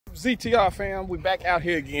ZTR fam, we back out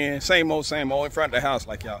here again. Same old, in front of the house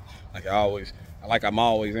like y'all, I'm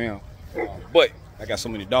always am. But I got so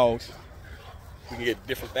many dogs. We can get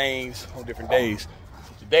different things on different days.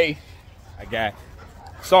 So today, I got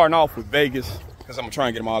starting off with Vegas because I'm gonna try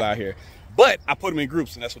and get them all out here. But I put them in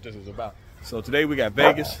groups, and that's what this is about. So today we got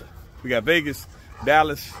Vegas,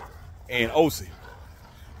 Dallas, and OC.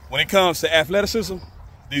 When it comes to athleticism,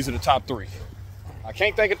 these are the top three. I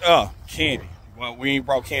can't think of Candy. Well, we ain't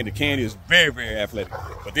brought Candy. Candy is very, very athletic.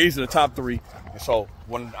 But these are the top three. And so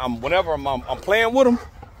whenever I'm playing with them,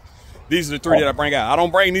 these are the three that I bring out. I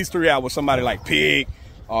don't bring these three out with somebody like Pig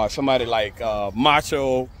or somebody like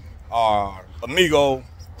Macho or Amigo,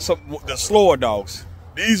 the slower dogs.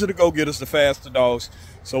 These are the go-getters, the faster dogs.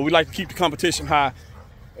 So we like to keep the competition high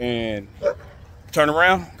and turn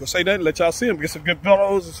around, go say that, let y'all see them, get some good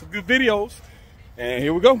photos and some good videos. And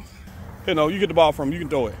here we go. You know, you get the ball from him, you can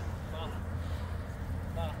throw it.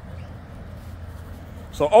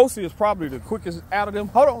 So OC is probably the quickest out of them.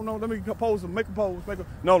 Hold on, no, let me pose him, make a pose.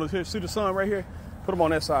 No, let's here, see the sun right here? Put him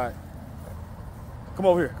on that side. Come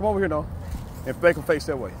over here, no. And make him face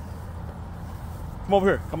that way. Come over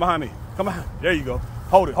here, come behind me. Come behind, there you go.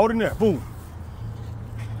 Hold it in there, boom.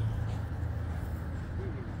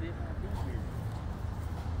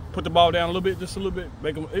 Put the ball down a little bit, just a little bit.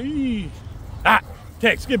 Make him,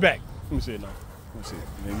 Tex, get back. Let me see it now. Let me see it.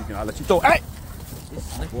 And then I'll let you throw it. Hey!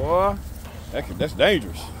 Boy, that's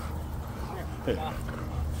dangerous. Yeah.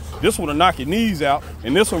 This one will knock your knees out,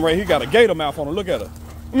 and this one right here got a gator mouth on her. Look at her.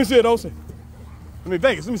 Let me see it, OC.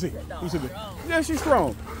 Vegas, let me see. Let me see it. Yeah, she's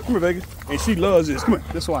strong. Come here, Vegas. And she loves this. Come here,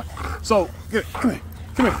 this one. So, come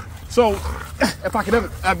here. So, if I could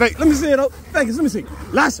ever, let me see it, Vegas, let me see.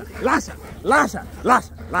 Lasha.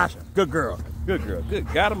 Good girl.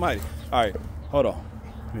 Good God almighty. All right, hold on.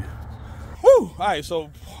 Yeah. Woo! All right, so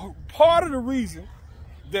part of the reason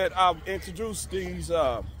that I've introduced these,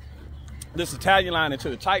 this Italian line into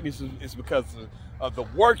the tightness is because of the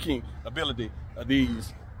working ability of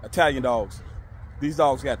these Italian dogs. These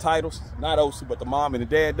dogs got titles, not OC, but the mom and the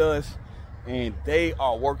dad does. And they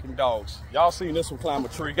are working dogs. Y'all seen this one climb a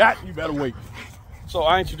tree. You better wait. So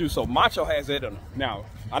I introduced, so Macho has that in him. Now,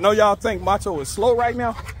 I know y'all think Macho is slow right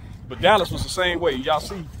now, but Dallas was the same way. Y'all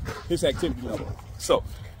see his activity level. So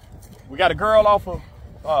we got a girl off of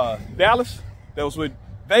Dallas that was with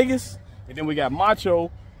Vegas, and then we got Macho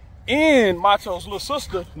and Macho's little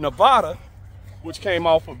sister, Nevada, which came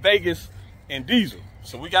off of Vegas and Diesel.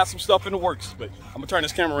 So we got some stuff in the works, but I'm gonna turn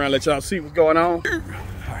this camera around and let y'all see what's going on. All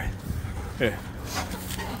right. Here.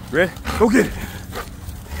 Ready? Go get it.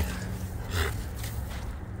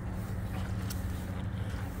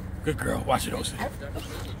 Good girl. Watch it, OC.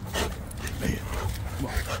 Man. Come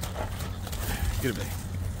on. Get it, baby.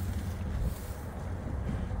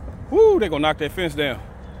 Woo, they gonna knock that fence down.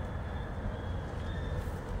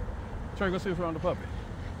 Trey, go see what's wrong with the puppy.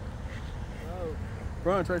 Oh.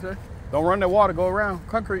 Run, Trey. Don't run that water, go around.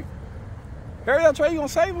 Concrete. Hurry up, Trey, you gonna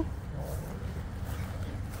save him?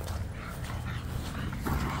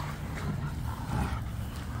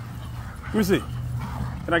 Let me see.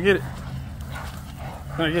 Can I get it?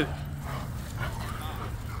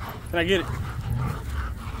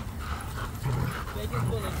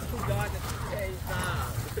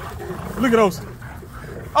 Look at OC.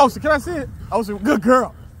 OC, can I see it? OC, good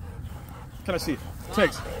girl. Can I see it?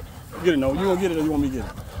 Text. Get it, no. You gonna get it or you want me to get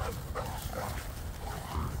it?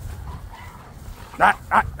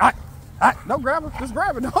 Don't grab her. Just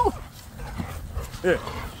grab it. No. Here.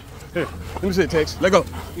 Let me see it, Tex. Let go.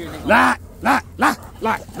 Lot.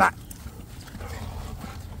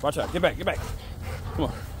 Watch out. Get back. Come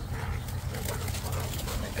on.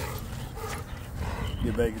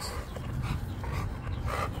 Get Vegas.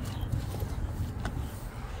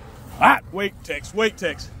 Wait, Tex.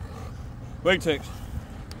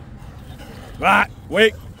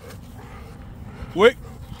 Wait.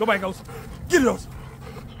 Go back, Osa. Get it, Osa.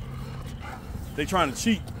 They trying to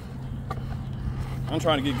cheat. I'm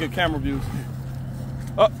trying to get good camera views.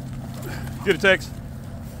 Get it, Tex.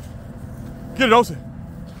 Get it, Osa.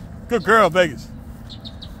 Good girl, Vegas.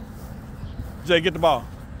 Jay, get the ball.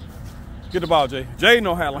 Get the ball, Jay. Jay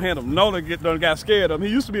know how to handle him. Nolan got scared of him.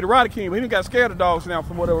 He used to be the Roddy King, but he done got scared of dogs now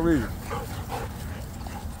for whatever reason.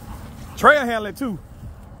 Trey will handle it too.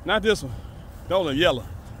 Not this one. Nolan yellow.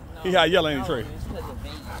 He had yellow, ain't he, Trey?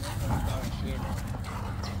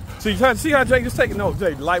 See how Jay just taking notes,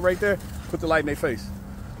 Jay. The light right there. Put the light in their face.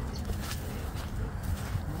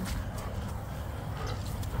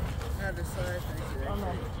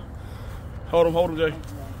 Hold him, Jay.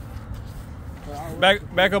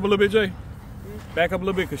 Back up a little bit, Jay. Back up a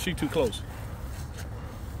little bit, because she too close.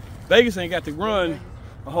 Vegas ain't got to run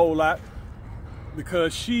a whole lot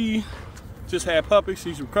because she just had puppies.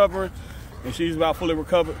 She's recovering, and she's about fully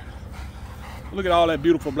recovered. Look at all that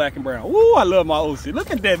beautiful black and brown. Ooh, I love my OC. Look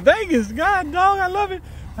at that Vegas, God dog, I love it.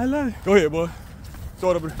 I love it. Go ahead, boy.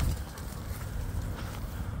 Throw it over there.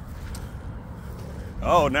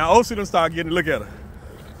 Oh, now OC done start getting, look at her.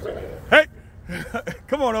 Hey,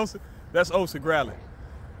 come on, OC. That's OC growling.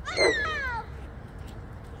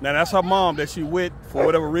 Now that's her mom that she with. For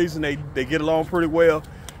whatever reason, they get along pretty well.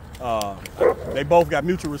 They both got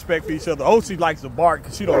mutual respect for each other. OC likes to bark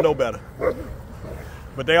because she don't know better.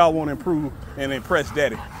 But they all want to improve and impress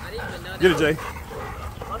daddy. Get it, Jay.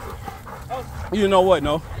 You know what,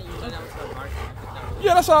 no?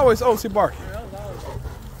 Yeah, that's always OC barking.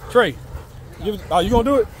 Trey, oh, you gonna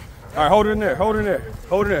do it? All right, hold it in there, hold it in there,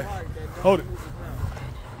 hold it in there. Hold it.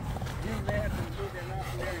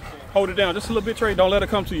 Hold it down just a little bit, Trey. Don't let her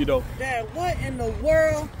come to you, though. Dad, what in the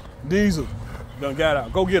world? Diesel done got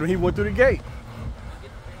out. Go get him. He went through the gate.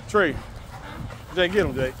 Trey. Jay, get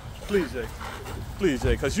him, Jay. Please, Jay. Please,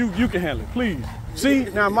 Jay, because you can handle it. Please. See?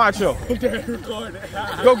 Now, macho.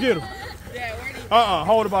 Go get him.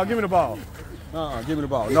 Hold the ball. Give me the ball. Give me the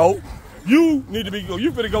ball. No. You need to be,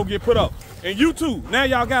 you finna go get put up. And you too. Now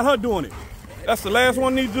y'all got her doing it. That's the last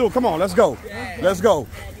one need to do. Come on, let's go. Let's go.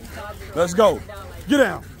 Let's go. Get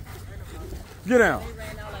down. Get down.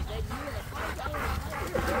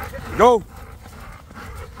 Go.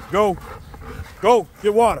 Go. Go.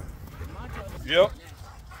 Get water. Yep.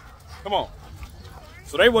 Come on.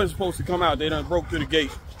 So they wasn't supposed to come out. They done broke through the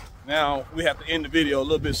gate. Now we have to end the video a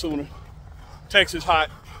little bit sooner. Texas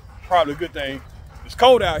hot. Probably a good thing. It's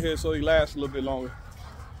cold out here, so he lasts a little bit longer.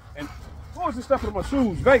 And what was this stuff with my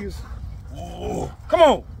shoes? Vegas. Oh, come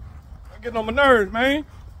on. I'm getting on my nerves, man.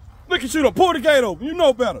 Look at you to pull the gate open. You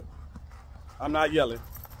know better. I'm not yelling.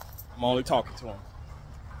 I'm only talking to him.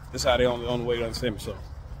 This is how they on the way to understand me. So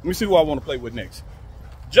let me see who I want to play with next.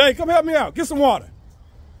 Jay, come help me out. Get some water.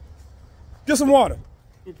 Get some water.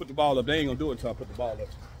 Let me put the ball up. They ain't gonna do it until I put the ball up.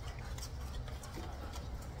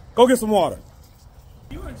 Go get some water.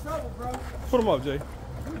 You in trouble, bro. Put them up, Jay.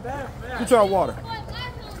 You bad. Get y'all water.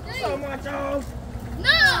 So much, Jones.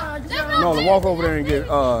 No, walk over there and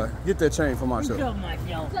get that chain for myself.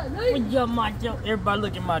 What's up, Macho? Everybody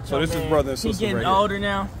look at Macho. So this is brother and sister. He's getting right older here.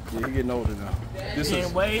 now. Yeah, he getting older now. He's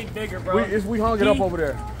getting way bigger, bro. We hung it up over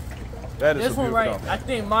there. That is this one right. Dog. I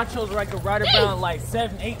think Macho's right around like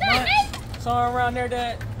 7, 8 months. Somewhere around there,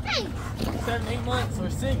 Dad. 7, 8 months or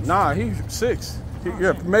 6. Nah, he's 6.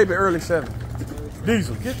 Yeah, maybe early 7.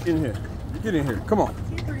 Diesel, get in here. Get in here. Come on.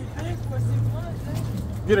 He's pretty big for 6 months.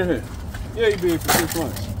 Get in here. Yeah, he big for 6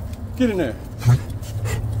 months. Get in there.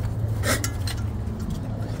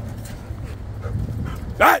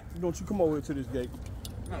 That! Don't you come over to this gate.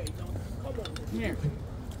 No, you don't. Come on. Here.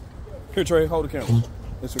 Here, Trey, hold the camera.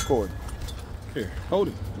 It's recording. Here, hold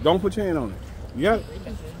it. Don't put your hand on it. You got it?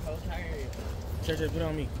 Trey, put it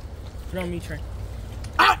on me. Put it on me, Trey.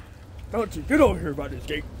 Ah! Don't you get over here by this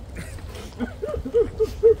gate.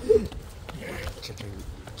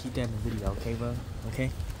 Keep that in the video, okay, bro? Okay?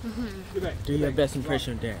 Do your best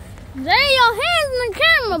impression of Dad. Lay your hands in the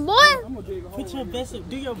camera, boy. Put your best,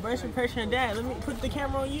 do your best impression of Dad. Let me put the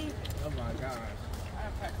camera on you. Oh my gosh.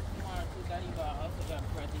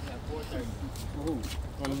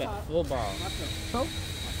 On the back, football. So?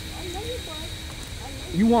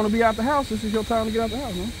 You want to be out the house? This is your time to get out the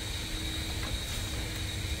house, man.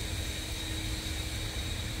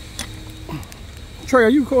 Trey, are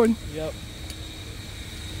you recording? Yep.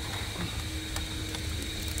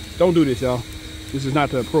 Don't do this, y'all. This is not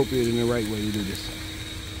the appropriate and the right way to do this.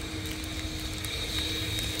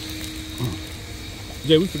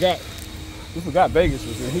 Jay, we forgot Vegas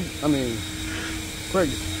was here.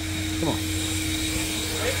 Pregnant. Come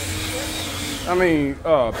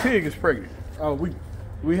on. Pig is pregnant.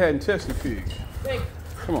 We hadn't tested pig.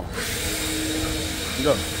 Come on.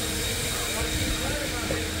 Go.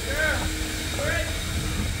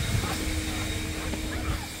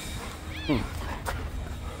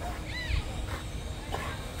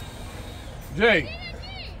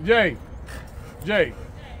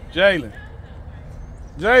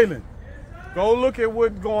 Jalen, go look at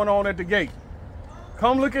what's going on at the gate.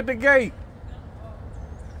 Come look at the gate.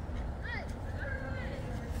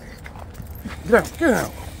 Get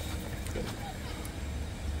out.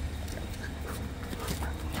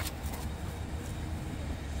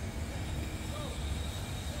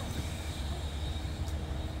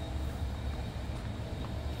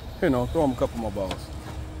 Here, no, throw him a couple more balls.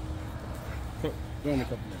 Throw him a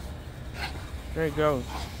couple more. There you go.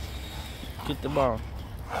 Get the ball.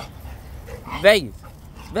 Vegas,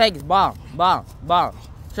 ball.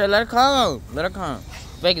 Trey, let her come.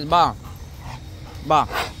 Vegas, ball. Ball.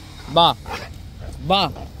 Ball.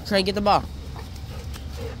 Ball. Trey, get the ball.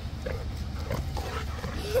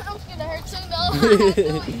 I'm scared to hurt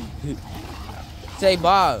too, though. Say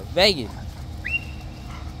ball. Vegas.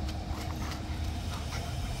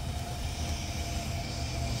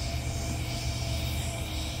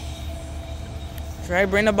 Trey,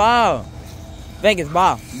 bring the ball. Vegas,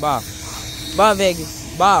 ball. Ball. Ball,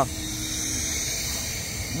 Vegas. Ball.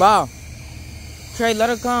 Ball. Trey, let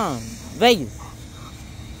her come. Vegas.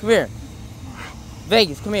 Come here.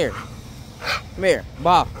 Vegas, come here. Come here.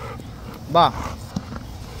 Ball. Ball.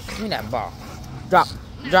 Give me that ball. Drop.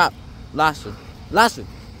 Drop. Lost it. Lost it.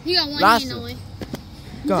 You got one Lost hand it. only.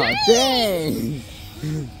 God dang.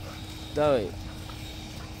 Throw it.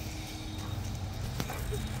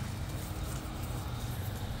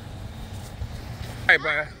 All right,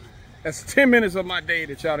 man. That's 10 minutes of my day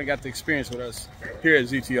that y'all done got to experience with us here at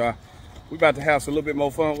ZTR. We about to have a little bit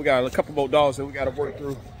more fun. We got a couple more dogs that we got to work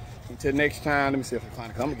through. Until next time, let me see if I can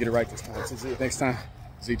find it. I'm going to get it right this time. Until next time,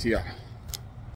 ZTR.